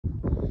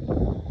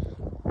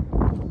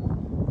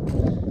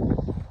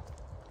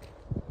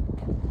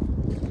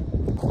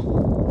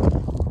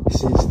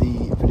this is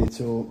the video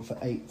tour for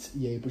 8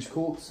 Yeabridge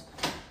Court.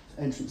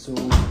 Entrance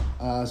hall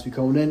as we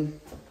come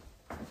in.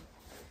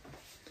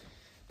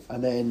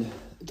 And then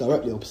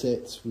directly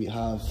opposite we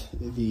have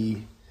the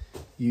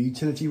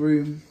utility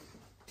room.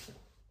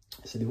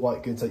 So the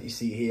white goods that you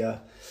see here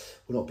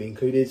will not be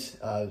included.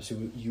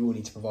 So you will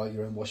need to provide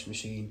your own washing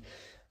machine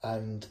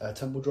and a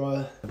tumble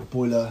dryer. A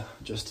boiler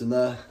just in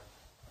there.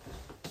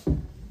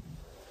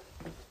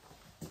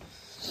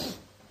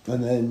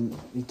 And then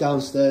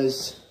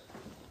downstairs,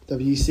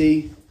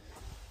 WC,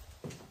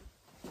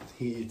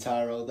 heated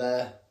towel roll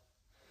there,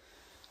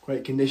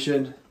 great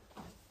condition.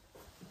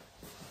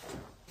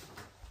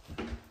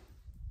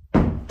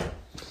 And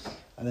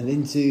then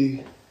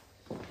into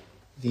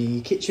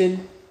the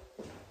kitchen,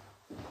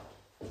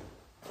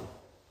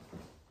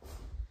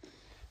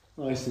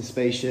 nice and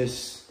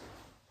spacious,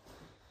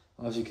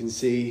 as you can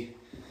see,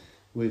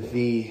 with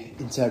the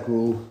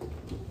integral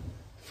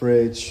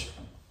fridge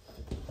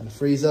and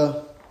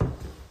freezer.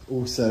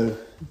 Also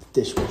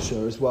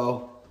dishwasher as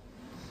well.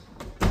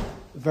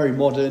 Very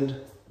modern.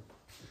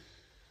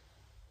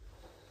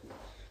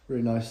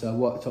 Really nice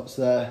worktops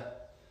there.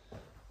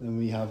 Then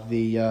we have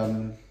the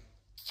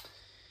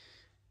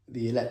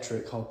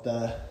electric hob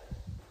there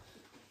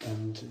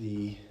and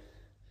the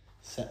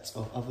set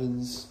of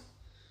ovens.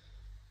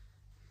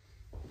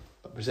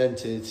 But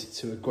presented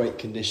to a great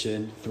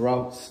condition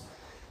throughout.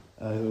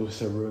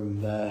 Also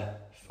room there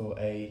for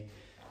a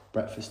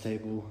breakfast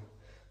table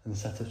and a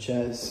set of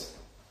chairs.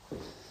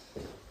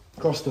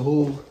 Across the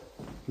hall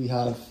we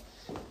have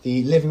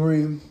the living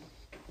room,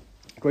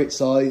 great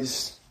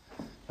size.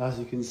 As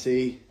you can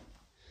see,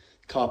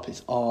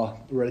 carpets are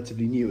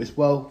relatively new as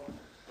well.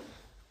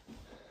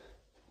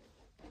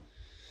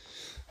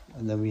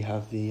 And then we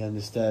have the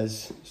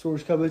understairs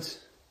storage cupboard,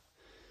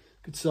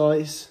 good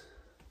size.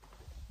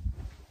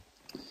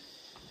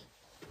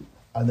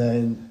 And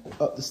then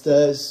up the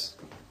stairs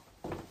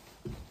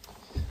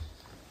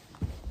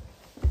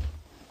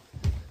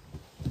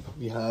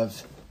we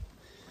have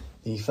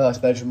the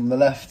first bedroom on the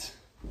left,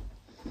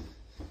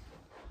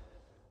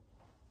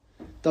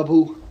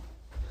 double,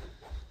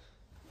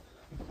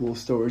 more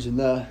storage in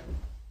there.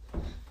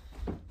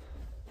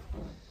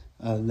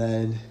 And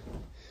then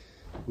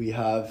we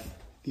have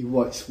the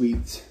white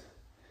suite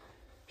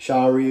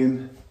shower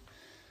room,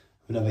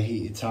 another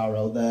heated towel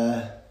rail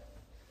there,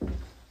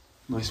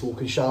 nice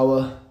walk-in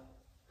shower,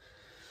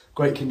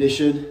 great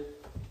condition.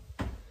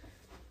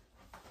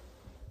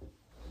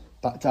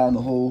 Back down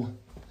the hall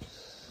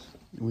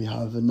we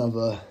have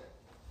another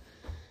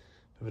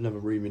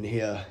room in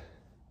here,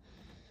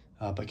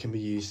 but can be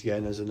used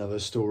again as another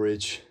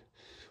storage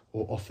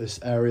or office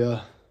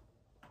area.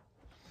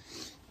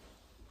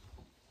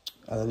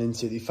 And then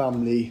into the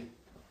family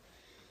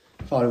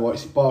white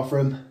suite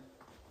bathroom,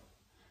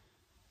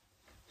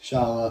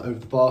 shower over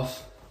the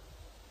bath.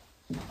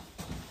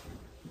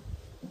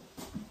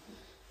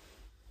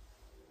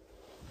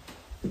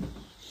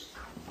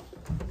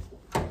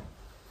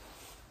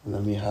 And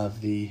then we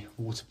have the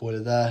water boiler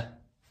there.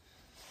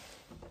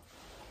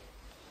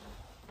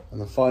 And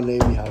then finally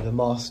we have the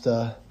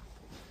master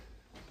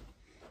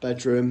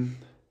bedroom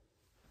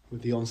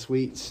with the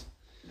ensuite.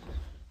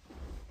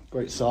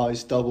 Great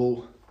size,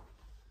 double.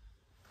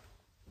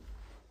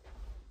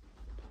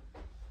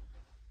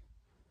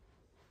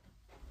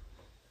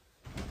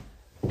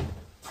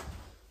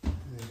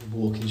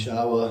 Walk-in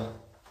shower.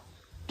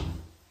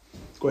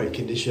 Great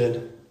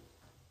condition.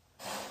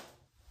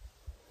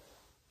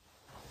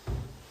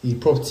 The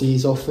property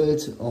is offered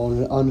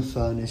on an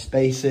unfurnished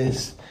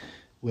basis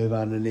with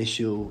an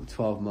initial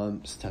 12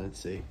 months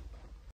tenancy.